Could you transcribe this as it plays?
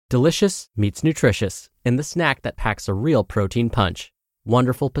Delicious meets nutritious in the snack that packs a real protein punch.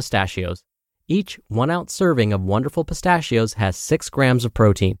 Wonderful Pistachios. Each 1-ounce serving of Wonderful Pistachios has 6 grams of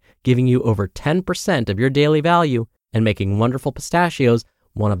protein, giving you over 10% of your daily value and making Wonderful Pistachios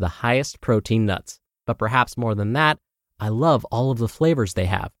one of the highest protein nuts. But perhaps more than that, I love all of the flavors they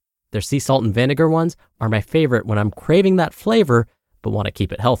have. Their sea salt and vinegar ones are my favorite when I'm craving that flavor but want to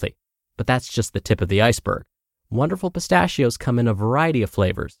keep it healthy. But that's just the tip of the iceberg. Wonderful Pistachios come in a variety of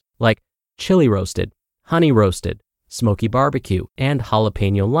flavors, like chili roasted, honey roasted, smoky barbecue, and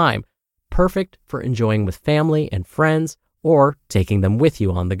jalapeno lime, perfect for enjoying with family and friends or taking them with you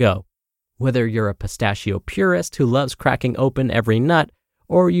on the go. Whether you're a pistachio purist who loves cracking open every nut,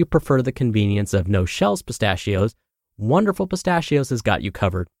 or you prefer the convenience of no-shells pistachios, Wonderful Pistachios has got you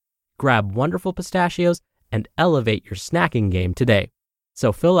covered. Grab Wonderful Pistachios and elevate your snacking game today.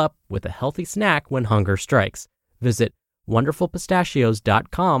 So fill up with a healthy snack when hunger strikes. Visit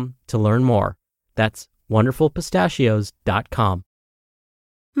wonderfulpistachios.com to learn more. That's wonderfulpistachios.com.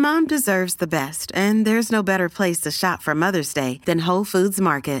 Mom deserves the best, and there's no better place to shop for Mother's Day than Whole Foods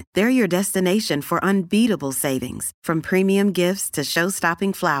Market. They're your destination for unbeatable savings, from premium gifts to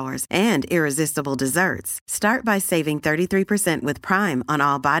show-stopping flowers and irresistible desserts. Start by saving 33% with Prime on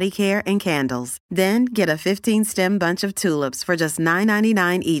all body care and candles. Then get a 15-stem bunch of tulips for just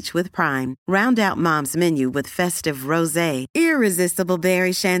 $9.99 each with Prime. Round out Mom's menu with festive rosé, irresistible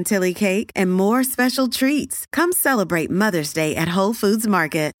berry chantilly cake, and more special treats. Come celebrate Mother's Day at Whole Foods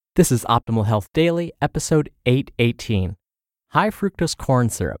Market. This is Optimal Health Daily, episode 818. High fructose corn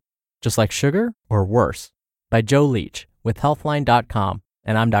syrup, just like sugar or worse, by Joe Leech with Healthline.com,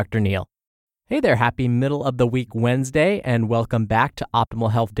 and I'm Dr. Neil. Hey there, happy middle of the week Wednesday, and welcome back to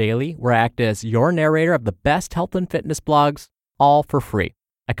Optimal Health Daily, where I act as your narrator of the best health and fitness blogs, all for free.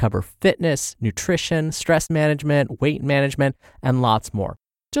 I cover fitness, nutrition, stress management, weight management, and lots more,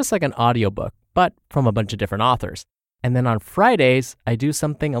 just like an audiobook, but from a bunch of different authors. And then on Fridays, I do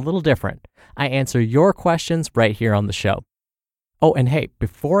something a little different. I answer your questions right here on the show. Oh, and hey,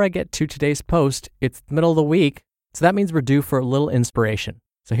 before I get to today's post, it's the middle of the week, so that means we're due for a little inspiration.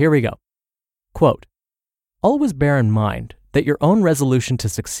 So here we go. Quote, always bear in mind that your own resolution to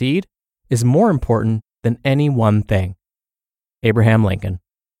succeed is more important than any one thing. Abraham Lincoln.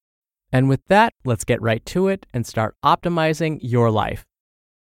 And with that, let's get right to it and start optimizing your life.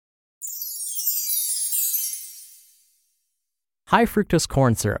 High fructose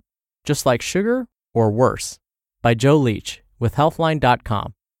corn syrup, just like sugar or worse, by Joe Leech with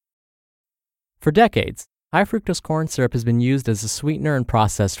Healthline.com. For decades, high fructose corn syrup has been used as a sweetener in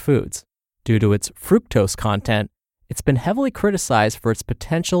processed foods. Due to its fructose content, it's been heavily criticized for its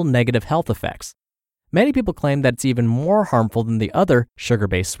potential negative health effects. Many people claim that it's even more harmful than the other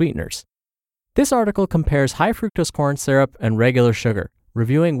sugar-based sweeteners. This article compares high fructose corn syrup and regular sugar,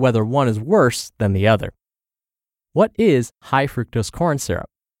 reviewing whether one is worse than the other. What is high fructose corn syrup?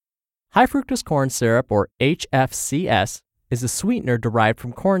 High fructose corn syrup, or HFCS, is a sweetener derived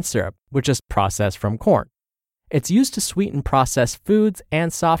from corn syrup, which is processed from corn. It's used to sweeten processed foods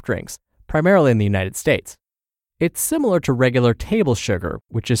and soft drinks, primarily in the United States. It's similar to regular table sugar,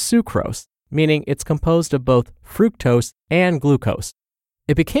 which is sucrose, meaning it's composed of both fructose and glucose.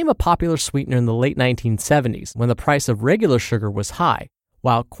 It became a popular sweetener in the late 1970s when the price of regular sugar was high,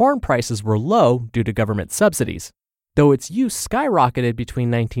 while corn prices were low due to government subsidies. Though its use skyrocketed between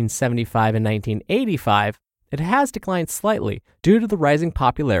 1975 and 1985, it has declined slightly due to the rising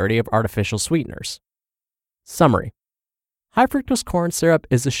popularity of artificial sweeteners. Summary. High fructose corn syrup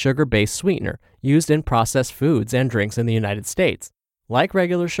is a sugar-based sweetener used in processed foods and drinks in the United States. Like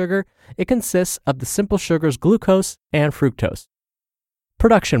regular sugar, it consists of the simple sugars glucose and fructose.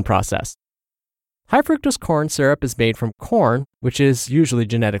 Production process. High fructose corn syrup is made from corn, which is usually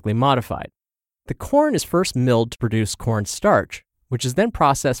genetically modified. The corn is first milled to produce corn starch, which is then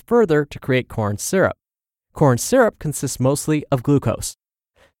processed further to create corn syrup. Corn syrup consists mostly of glucose.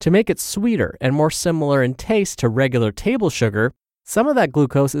 To make it sweeter and more similar in taste to regular table sugar, some of that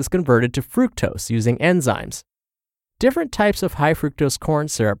glucose is converted to fructose using enzymes. Different types of high fructose corn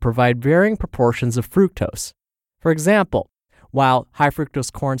syrup provide varying proportions of fructose. For example, while high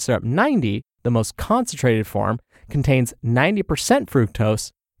fructose corn syrup 90, the most concentrated form, contains 90%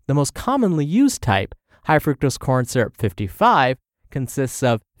 fructose, the most commonly used type, high fructose corn syrup 55, consists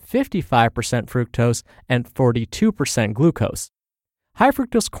of 55% fructose and 42% glucose. High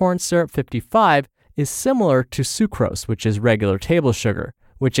fructose corn syrup 55 is similar to sucrose, which is regular table sugar,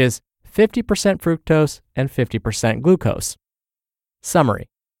 which is 50% fructose and 50% glucose. Summary.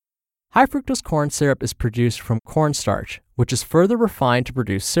 High fructose corn syrup is produced from cornstarch, which is further refined to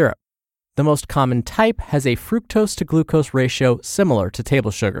produce syrup. The most common type has a fructose to glucose ratio similar to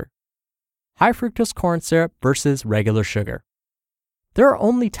table sugar. High fructose corn syrup versus regular sugar. There are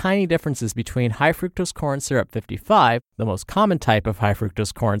only tiny differences between high fructose corn syrup 55, the most common type of high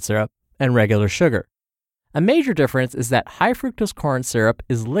fructose corn syrup, and regular sugar. A major difference is that high fructose corn syrup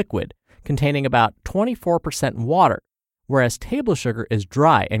is liquid, containing about 24% water, whereas table sugar is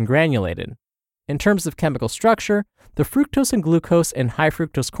dry and granulated. In terms of chemical structure, the fructose and glucose in high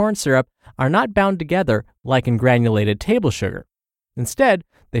fructose corn syrup are not bound together like in granulated table sugar. Instead,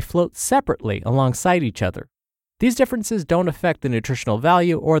 they float separately alongside each other. These differences don't affect the nutritional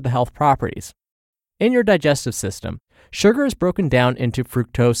value or the health properties. In your digestive system, sugar is broken down into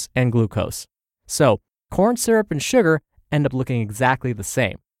fructose and glucose. So, corn syrup and sugar end up looking exactly the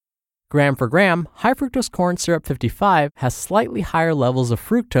same. Gram for gram, high fructose corn syrup 55 has slightly higher levels of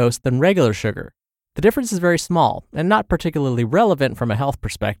fructose than regular sugar. The difference is very small and not particularly relevant from a health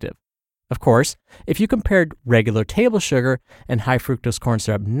perspective. Of course, if you compared regular table sugar and high fructose corn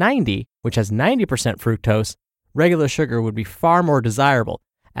syrup 90, which has 90% fructose, regular sugar would be far more desirable,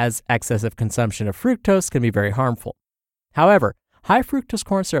 as excessive consumption of fructose can be very harmful. However, high fructose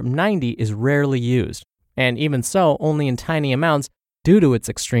corn syrup 90 is rarely used, and even so, only in tiny amounts due to its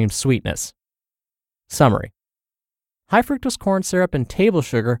extreme sweetness. Summary. High fructose corn syrup and table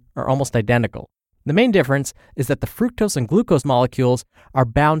sugar are almost identical. The main difference is that the fructose and glucose molecules are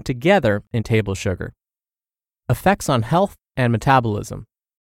bound together in table sugar. Effects on health and metabolism.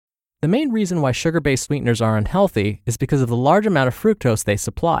 The main reason why sugar-based sweeteners are unhealthy is because of the large amount of fructose they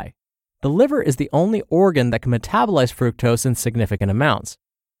supply. The liver is the only organ that can metabolize fructose in significant amounts.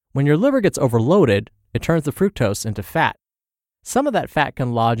 When your liver gets overloaded, it turns the fructose into fat. Some of that fat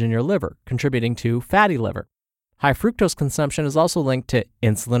can lodge in your liver, contributing to fatty liver. High fructose consumption is also linked to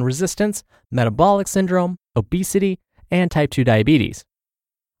insulin resistance, metabolic syndrome, obesity, and type 2 diabetes.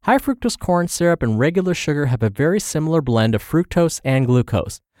 High fructose corn syrup and regular sugar have a very similar blend of fructose and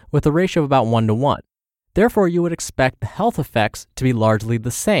glucose, with a ratio of about 1:1. Therefore, you would expect the health effects to be largely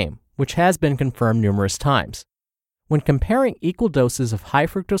the same, which has been confirmed numerous times. When comparing equal doses of high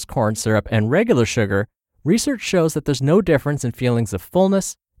fructose corn syrup and regular sugar, research shows that there's no difference in feelings of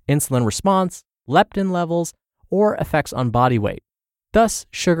fullness, insulin response, leptin levels, or effects on body weight. Thus,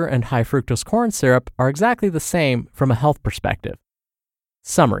 sugar and high fructose corn syrup are exactly the same from a health perspective.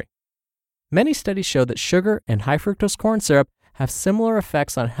 Summary. Many studies show that sugar and high fructose corn syrup have similar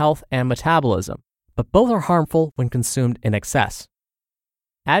effects on health and metabolism, but both are harmful when consumed in excess.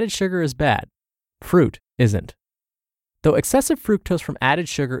 Added sugar is bad. Fruit isn't. Though excessive fructose from added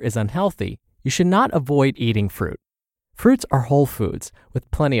sugar is unhealthy, you should not avoid eating fruit. Fruits are whole foods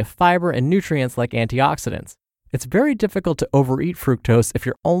with plenty of fiber and nutrients like antioxidants. It's very difficult to overeat fructose if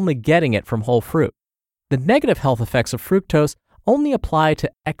you're only getting it from whole fruit. The negative health effects of fructose only apply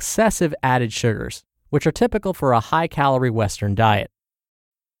to excessive added sugars, which are typical for a high-calorie Western diet.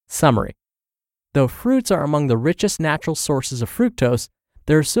 Summary. Though fruits are among the richest natural sources of fructose,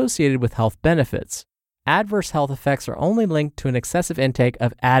 they're associated with health benefits. Adverse health effects are only linked to an excessive intake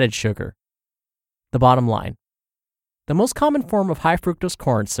of added sugar. The bottom line. The most common form of high fructose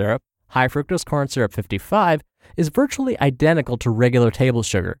corn syrup, high fructose corn syrup 55, is virtually identical to regular table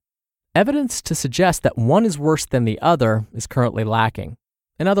sugar. Evidence to suggest that one is worse than the other is currently lacking.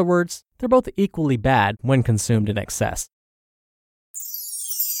 In other words, they're both equally bad when consumed in excess.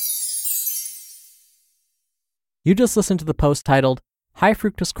 You just listened to the post titled, High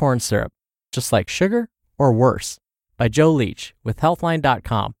Fructose Corn Syrup, Just Like Sugar or Worse, by Joe Leech with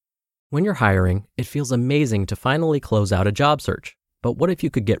Healthline.com. When you're hiring, it feels amazing to finally close out a job search. But what if you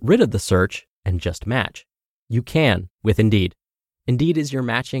could get rid of the search and just match? You can with Indeed. Indeed is your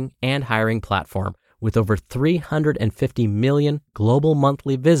matching and hiring platform with over 350 million global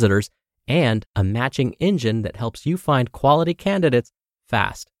monthly visitors and a matching engine that helps you find quality candidates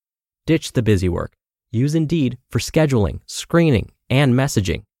fast. Ditch the busy work. Use Indeed for scheduling, screening, and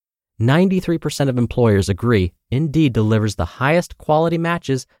messaging. 93% of employers agree Indeed delivers the highest quality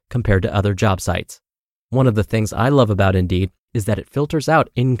matches compared to other job sites. One of the things I love about Indeed is that it filters out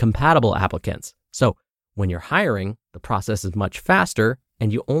incompatible applicants. So when you're hiring, the process is much faster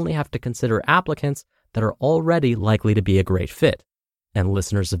and you only have to consider applicants that are already likely to be a great fit. And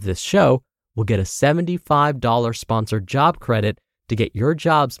listeners of this show will get a $75 sponsored job credit to get your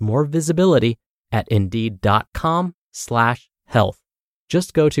jobs more visibility at Indeed.com/health.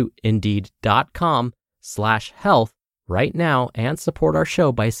 Just go to Indeed.com/health right now and support our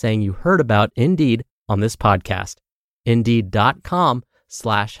show by saying you heard about Indeed on this podcast.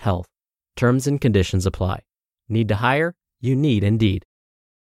 Indeed.com/health. Terms and conditions apply. Need to hire? You need Indeed.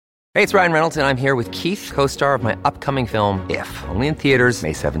 Hey, it's Ryan Reynolds, and I'm here with Keith, co-star of my upcoming film, If, only in theaters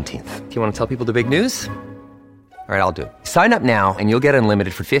May 17th. Do you want to tell people the big news? All right, I'll do it. Sign up now and you'll get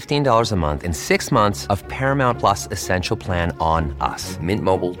unlimited for $15 a month and 6 months of Paramount Plus Essential Plan on us.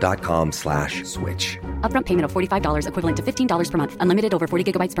 MintMobile.com/switch. Upfront payment of $45 equivalent to $15 per month. Unlimited over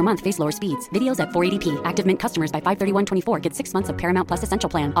 40 gigabytes per month. Face lower speeds. Videos at 480p. Active Mint customers by 531.24 get 6 months of Paramount Plus Essential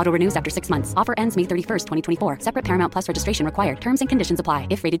Plan. Auto renews after 6 months. Offer ends May 31st, 2024. Separate Paramount Plus registration required. Terms and conditions apply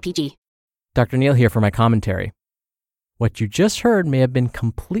if rated PG. Dr. Neal here for my commentary. What you just heard may have been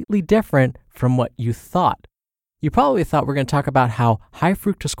completely different from what you thought. You probably thought we're going to talk about how high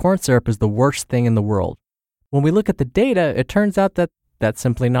fructose corn syrup is the worst thing in the world. When we look at the data, it turns out that that's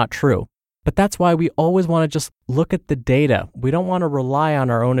simply not true. But that's why we always want to just look at the data. We don't want to rely on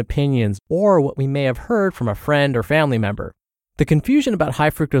our own opinions or what we may have heard from a friend or family member. The confusion about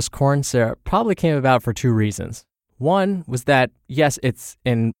high fructose corn syrup probably came about for two reasons. One was that, yes, it's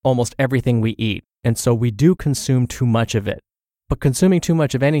in almost everything we eat, and so we do consume too much of it. But consuming too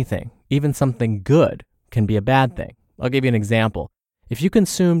much of anything, even something good, can be a bad thing. I'll give you an example. If you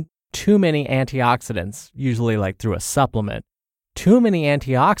consume too many antioxidants, usually like through a supplement, too many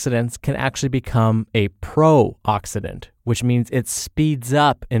antioxidants can actually become a pro-oxidant, which means it speeds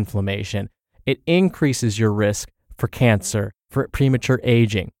up inflammation. It increases your risk for cancer, for premature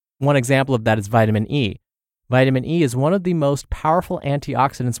aging. One example of that is vitamin E. Vitamin E is one of the most powerful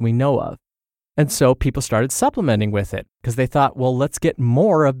antioxidants we know of. And so people started supplementing with it because they thought, well, let's get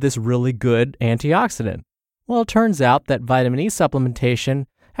more of this really good antioxidant. Well, it turns out that vitamin E supplementation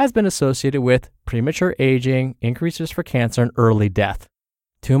has been associated with premature aging, increased risk for cancer, and early death.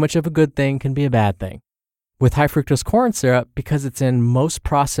 Too much of a good thing can be a bad thing. With high fructose corn syrup, because it's in most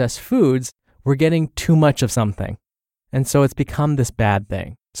processed foods, we're getting too much of something. And so it's become this bad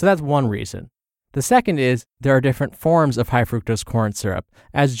thing. So that's one reason. The second is there are different forms of high fructose corn syrup,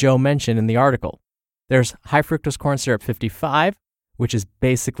 as Joe mentioned in the article. There's high fructose corn syrup 55, which is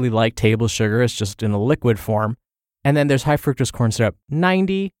basically like table sugar, it's just in a liquid form. And then there's high fructose corn syrup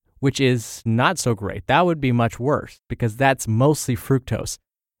 90, which is not so great. That would be much worse because that's mostly fructose.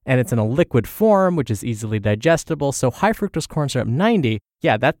 And it's in a liquid form, which is easily digestible. So high fructose corn syrup 90,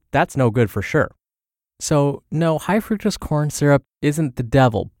 yeah, that's no good for sure. So no, high fructose corn syrup isn't the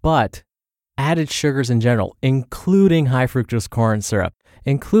devil, but added sugars in general, including high fructose corn syrup,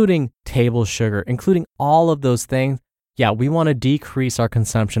 including table sugar, including all of those things, yeah, we want to decrease our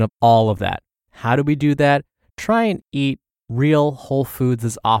consumption of all of that. How do we do that? Try and eat real whole foods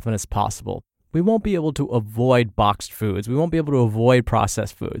as often as possible. We won't be able to avoid boxed foods. We won't be able to avoid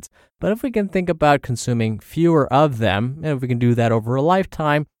processed foods. But if we can think about consuming fewer of them, and if we can do that over a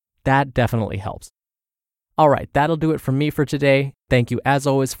lifetime, that definitely helps. All right, that'll do it from me for today. Thank you, as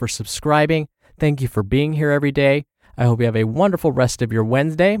always, for subscribing. Thank you for being here every day. I hope you have a wonderful rest of your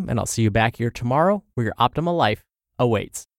Wednesday, and I'll see you back here tomorrow where your optimal life awaits.